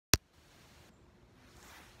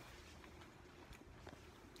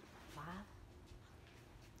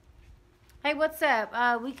Hey, what's up?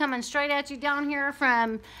 We coming straight at you down here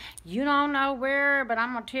from you don't know where, but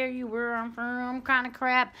I'm gonna tell you where I'm from, kind of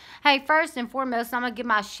crap. Hey, first and foremost, I'm gonna give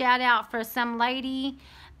my shout out for some lady.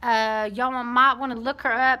 Y'all might want to look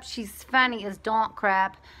her up. She's funny as donk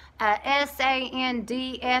crap.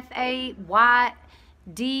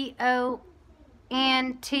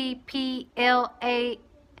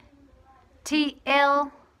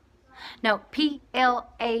 SANDFAYDONTPLATL. No,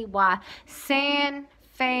 PLAY. San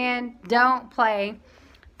Fan Don't Play.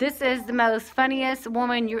 This is the most funniest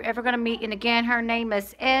woman you're ever going to meet. And again, her name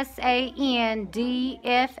is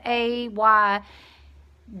SANDFAYDONTPLAY.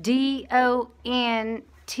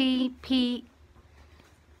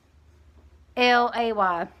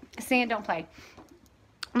 San Don't Play.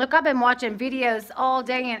 Look, I've been watching videos all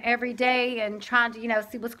day and every day and trying to,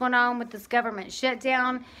 see what's going on with this government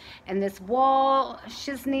shutdown and this wall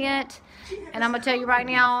shiznit. And I'm going to tell you right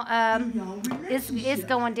now, it's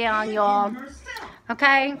going down, y'all.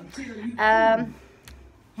 Okay?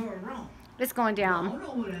 It's going down.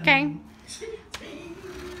 Okay?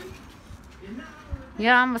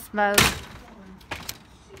 Yeah, I'm going to smoke.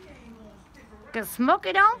 Because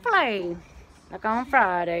smoky don't play. Like on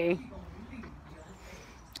Friday.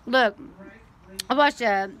 Look, I watched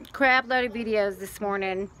a crap load of videos this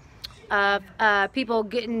morning of people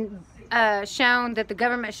getting shown that the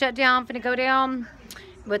government shutdown finna go down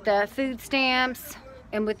with the food stamps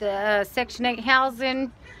and with the Section 8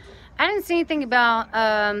 housing. I didn't see anything about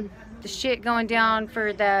the shit going down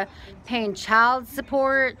for the paying child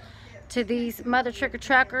support to these mother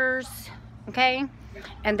truckers, okay?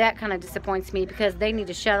 And that kind of disappoints me because they need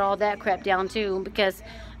to shut all that crap down too, because,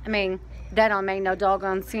 I mean, that don't make no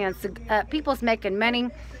doggone sense. People's making money.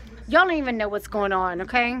 Y'all don't even know what's going on,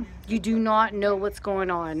 okay? You do not know what's going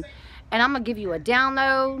on. And I'm going to give you a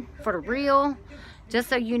download for the real, just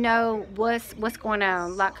so you know what's going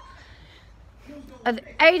on. Like,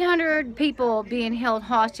 800 people being held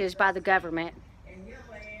hostage by the government.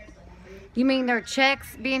 You mean their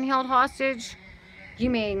checks being held hostage? You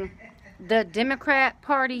mean the Democrat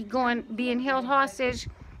Party being held hostage?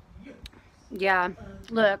 Yeah,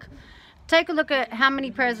 look. Take a look at how many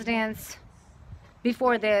presidents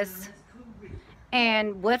before this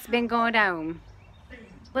and what's been going on.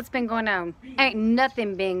 What's been going on? Ain't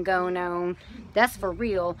nothing been going on. That's for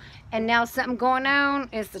real. And now something going on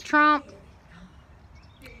is the Trump.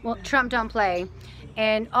 Well, Trump don't play.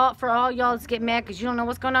 And for all y'all that's get mad because you don't know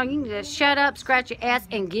what's going on, you need to shut up, scratch your ass,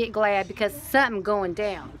 and get glad because something going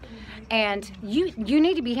down. And you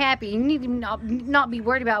need to be happy. You need to not be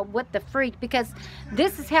worried about what the freak, because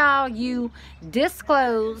this is how you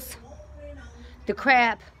disclose the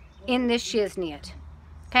crap in this shiznit.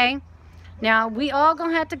 Okay? Now, we all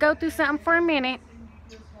gonna have to go through something for a minute,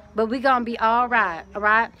 but we gonna be alright,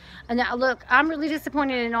 alright? And now, look, I'm really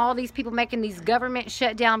disappointed in all these people making these government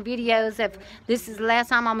shutdown videos of this is the last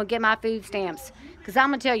time I'm gonna get my food stamps. Because I'm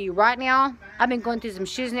gonna tell you right now, I've been going through some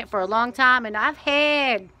shiznit for a long time, and I've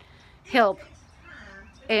had help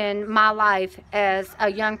in my life as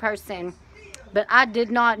a young person, but I did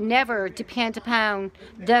not never depend upon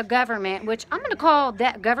the government, which I'm going to call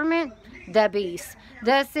that government the beast,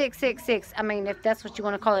 the 666. I mean, if that's what you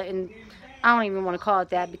want to call it, and I don't even want to call it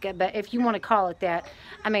that, but if you want to call it that,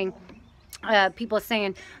 I mean, people are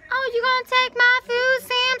saying, oh, you're going to take my food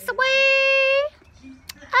stamps away?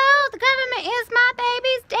 Oh, the government is my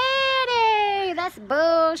baby's daddy. That's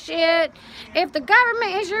bullshit. If the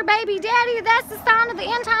government is your baby daddy, that's the sign of the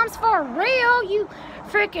end times for real, you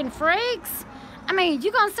freaking freaks. I mean,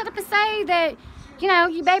 you gonna sit up and say that,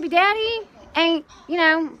 your baby daddy ain't,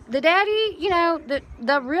 the daddy,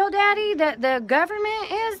 the real daddy, the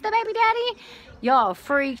government is the baby daddy? Y'all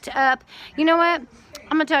freaked up. You know what?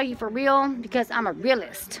 I'm gonna tell you for real, because I'm a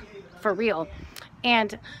realist. For real.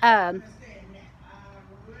 And,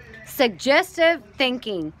 suggestive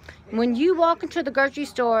thinking. When you walk into the grocery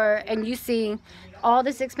store and you see all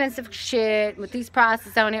this expensive shit with these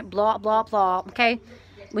prices on it, blah, blah, blah, okay?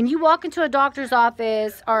 When you walk into a doctor's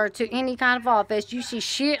office or to any kind of office, you see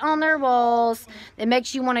shit on their walls that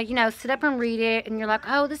makes you want to, sit up and read it. And you're like,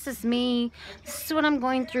 oh, this is me. This is what I'm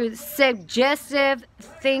going through. Suggestive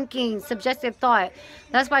thinking, suggestive thought.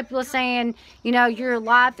 That's why people are saying, your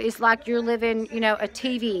life is like you're living, a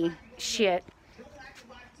TV shit.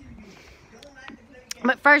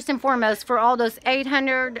 But first and foremost, for all those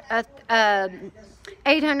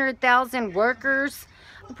 800,000 workers,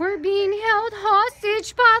 we're being held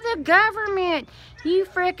hostage by the government. You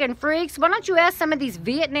freaking freaks. Why don't you ask some of these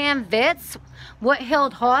Vietnam vets what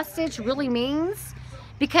held hostage really means?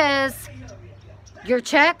 Because your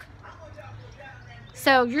check.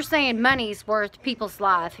 So you're saying money's worth people's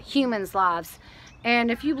life, humans' lives.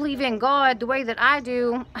 And if you believe in God the way that I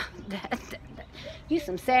do, you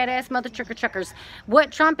some sad-ass mother trucker-truckers.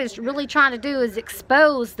 What Trump is really trying to do is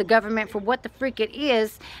expose the government for what the freak it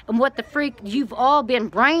is and what the freak you've all been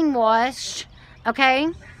brainwashed, okay?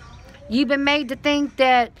 You've been made to think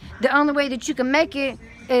that the only way that you can make it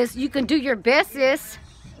is you can do your bestest,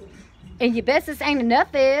 and your bestest ain't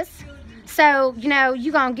enough is. So, you know,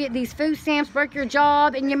 you gonna get these food stamps, work your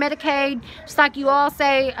job, and your Medicaid, just like you all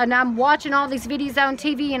say. And I'm watching all these videos on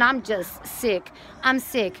TV, and I'm just sick. I'm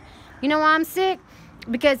sick. You know why I'm sick?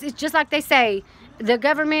 Because it's just like they say, the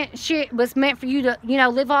government shit was meant for you to, you know,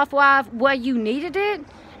 live off while you needed it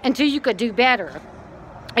until you could do better.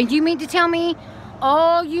 And you mean to tell me,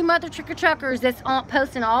 all you mother trucker-truckers that's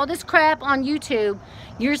posting all this crap on YouTube,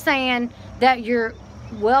 you're saying that you're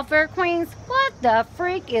welfare queens? What the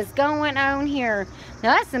freak is going on here?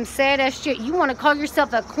 Now that's some sad ass shit. You want to call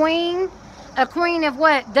yourself a queen? A queen of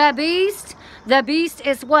what? The beast? The beast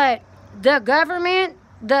is what? The government?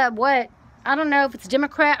 The what? I don't know if it's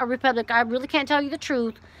Democrat or Republican. I really can't tell you the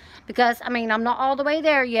truth, because I mean, I'm not all the way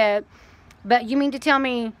there yet. But you mean to tell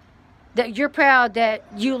me that you're proud that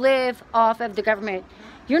you live off of the government?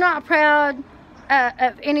 You're not proud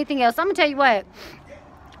of anything else. I'm gonna tell you what,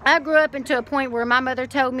 I grew up into a point where my mother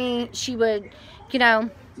told me she would, you know,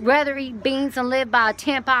 rather eat beans and live by a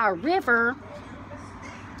tent by a river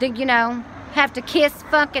than, you know, have to kiss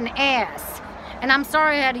fucking ass. And I'm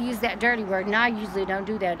sorry I had to use that dirty word, and I usually don't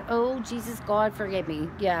do that. Oh, Jesus, God, forgive me.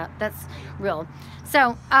 Yeah, that's real.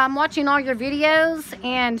 So, I'm watching all your videos,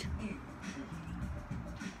 and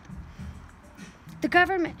the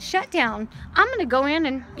government shutdown. I'm going to go in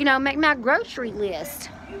and, you know, make my grocery list.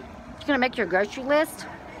 You're going to make your grocery list?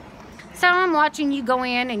 So I'm watching you go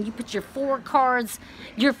in and you put your 4 cards,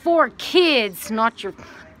 your 4 kids, not your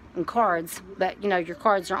cards, but, you know, your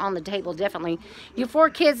cards are on the table, definitely. Your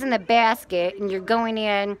 4 kids in the basket, and you're going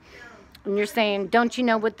in and you're saying, don't you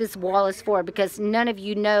know what this wall is for? Because none of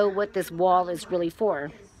you know what this wall is really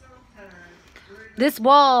for. This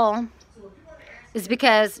wall is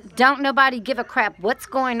because don't nobody give a crap what's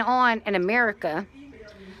going on in America.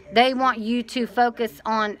 They want you to focus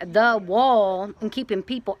on the wall and keeping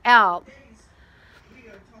people out.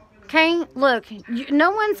 Okay, look,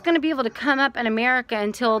 no one's going to be able to come up in America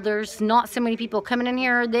until there's not so many people coming in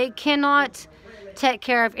here. They cannot take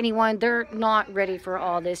care of anyone. They're not ready for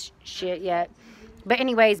all this shit yet. But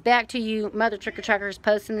anyways, back to you mother trucker-truckers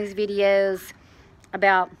posting these videos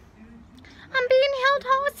about, I'm being held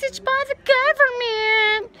hostage by the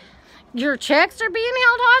government. Your checks are being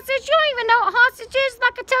held hostage. You don't even know what hostage is.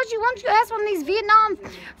 Like I told you, why don't you ask one of these Vietnam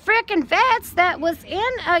frickin' vets that was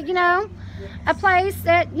in, you know, a place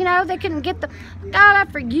that, you know, they couldn't get the God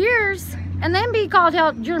up for years and then be called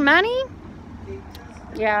held your money?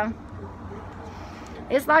 Yeah.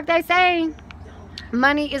 It's like they say,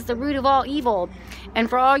 money is the root of all evil. And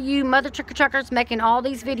for all you mother trucker-truckers making all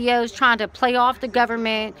these videos trying to play off the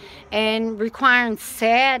government and requiring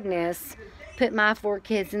sadness, put my 4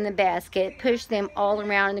 kids in the basket, push them all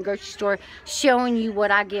around in the grocery store, showing you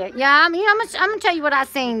what I get. Yeah, I mean, I'm gonna tell you what I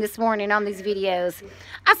seen this morning on these videos.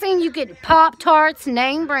 I seen you get Pop-Tarts,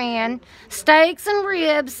 name brand, steaks and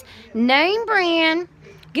ribs, name brand,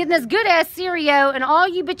 getting this good-ass cereal, and all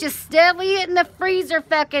you bitches steadily hitting the freezer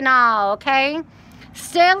fucking aisle, okay?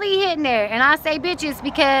 Steadily hitting there. And I say bitches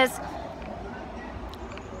because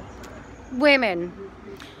women,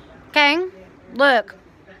 okay? Look.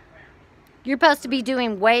 You're supposed to be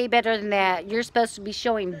doing way better than that. You're supposed to be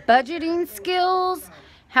showing budgeting skills,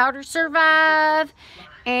 how to survive,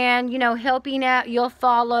 and, you know, helping out your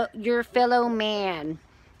fellow man.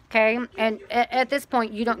 Okay? And at this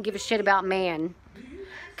point, you don't give a shit about man,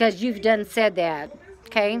 because you've done said that.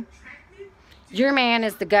 Okay? Your man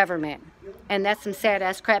is the government. And that's some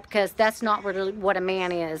sad-ass crap, because that's not what a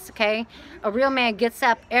man is. Okay? A real man gets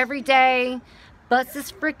up every day, busts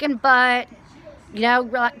his freaking butt. You know,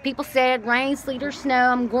 like people said, rain, sleet, or snow,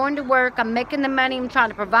 I'm going to work, I'm making the money, I'm trying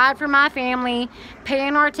to provide for my family,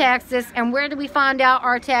 paying our taxes. And where do we find out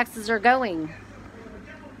our taxes are going?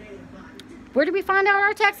 Where do we find out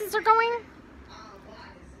our taxes are going?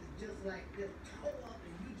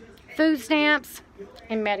 Food stamps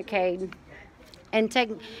and Medicaid. And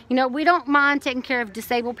taking, you know, we don't mind taking care of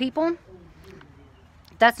disabled people.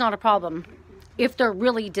 That's not a problem. If they're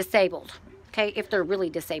really disabled. Okay, if they're really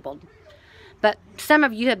disabled. But some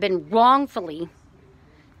of you have been wrongfully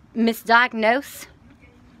misdiagnosed,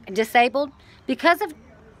 disabled, because of,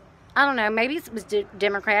 I don't know, maybe it was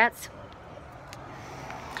Democrats.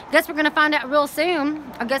 Guess we're going to find out real soon.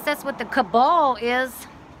 I guess that's what the cabal is.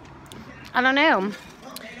 I don't know.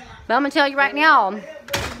 But I'm going to tell you right now,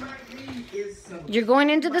 You're going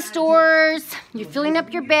into the stores. You're filling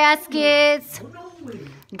up your baskets.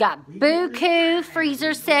 You got buku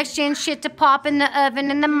freezer section, shit to pop in the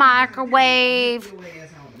oven and the microwave.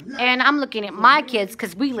 And I'm looking at my kids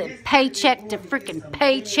because we live paycheck to freaking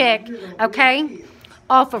paycheck, okay?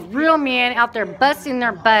 Off of real men out there busting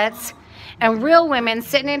their butts and real women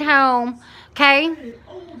sitting at home, okay?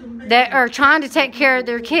 That are trying to take care of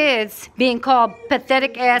their kids, being called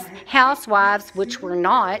pathetic-ass housewives, which we're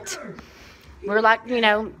not. We're like, you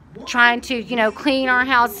know, trying to, you know, clean our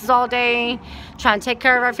houses all day, trying to take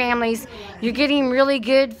care of our families. You're getting really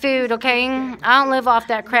good food, okay? I don't live off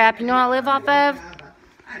that crap. You know what I live off of?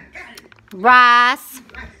 Rice,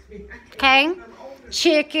 okay?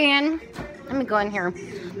 Chicken. Let me go in here.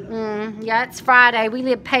 Yeah, it's Friday. We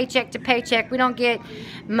live paycheck to paycheck. We don't get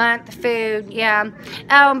month food. Yeah.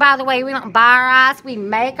 Oh, and by the way, we don't buy our ice. We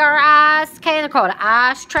make our ice. Okay, they're called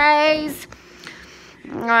ice trays.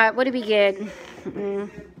 All right, what do we get?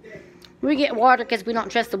 We get water because we don't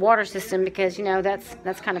trust the water system because, you know,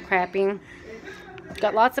 that's kind of crappy.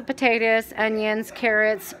 Got lots of potatoes, onions,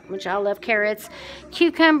 carrots, which I love carrots,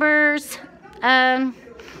 cucumbers,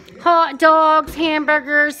 hot dogs,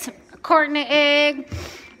 hamburgers, a carton of egg.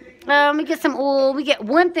 We get some oil. We get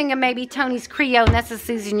one thing of maybe Tony's Creole, and that's to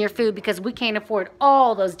season your food because we can't afford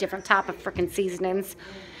all those different type of freaking seasonings.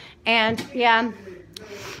 And yeah,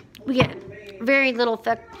 we get very little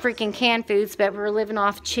freaking canned foods, but we're living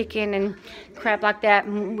off chicken and crap like that.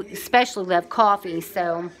 And we especially love coffee,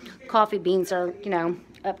 so coffee beans are, you know,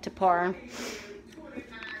 up to par.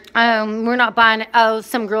 We're not buying. Oh,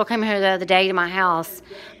 some girl came here the other day to my house.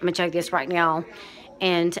 I'm gonna check this right now.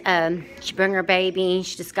 And she brought her baby.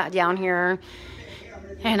 She just got down here.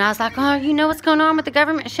 And I was like, oh, you know what's going on with the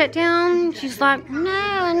government shutdown? She's like, no,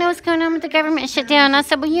 I know what's going on with the government shutdown. I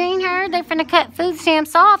said, well, you ain't heard? They're finna cut food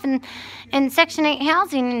stamps off and Section 8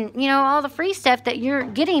 housing and, you know, all the free stuff that you're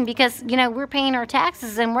getting because, you know, we're paying our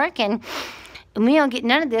taxes and working. And we don't get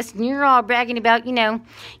none of this. And you're all bragging about, you know,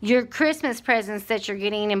 your Christmas presents that you're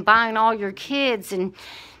getting and buying all your kids. And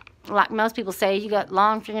like most people say, you got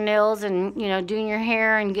long fingernails and, you know, doing your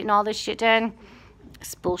hair and getting all this shit done.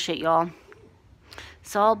 It's bullshit, y'all.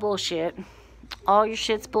 It's all bullshit. All your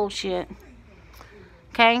shit's bullshit.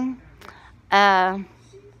 Okay? I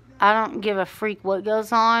don't give a freak what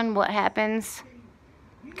goes on, what happens.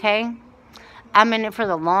 Okay? I'm in it for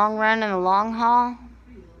the long run and the long haul.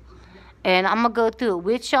 And I'm going to go through it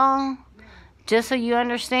with y'all. Just so you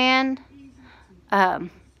understand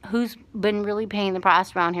who's been really paying the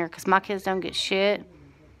price around here. Because my kids don't get shit.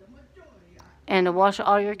 And to watch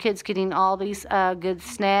all your kids getting all these good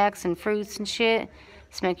snacks and fruits and shit,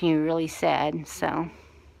 it's making me really sad, so.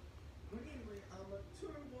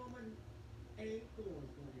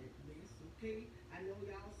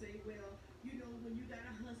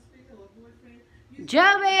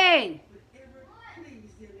 Joey!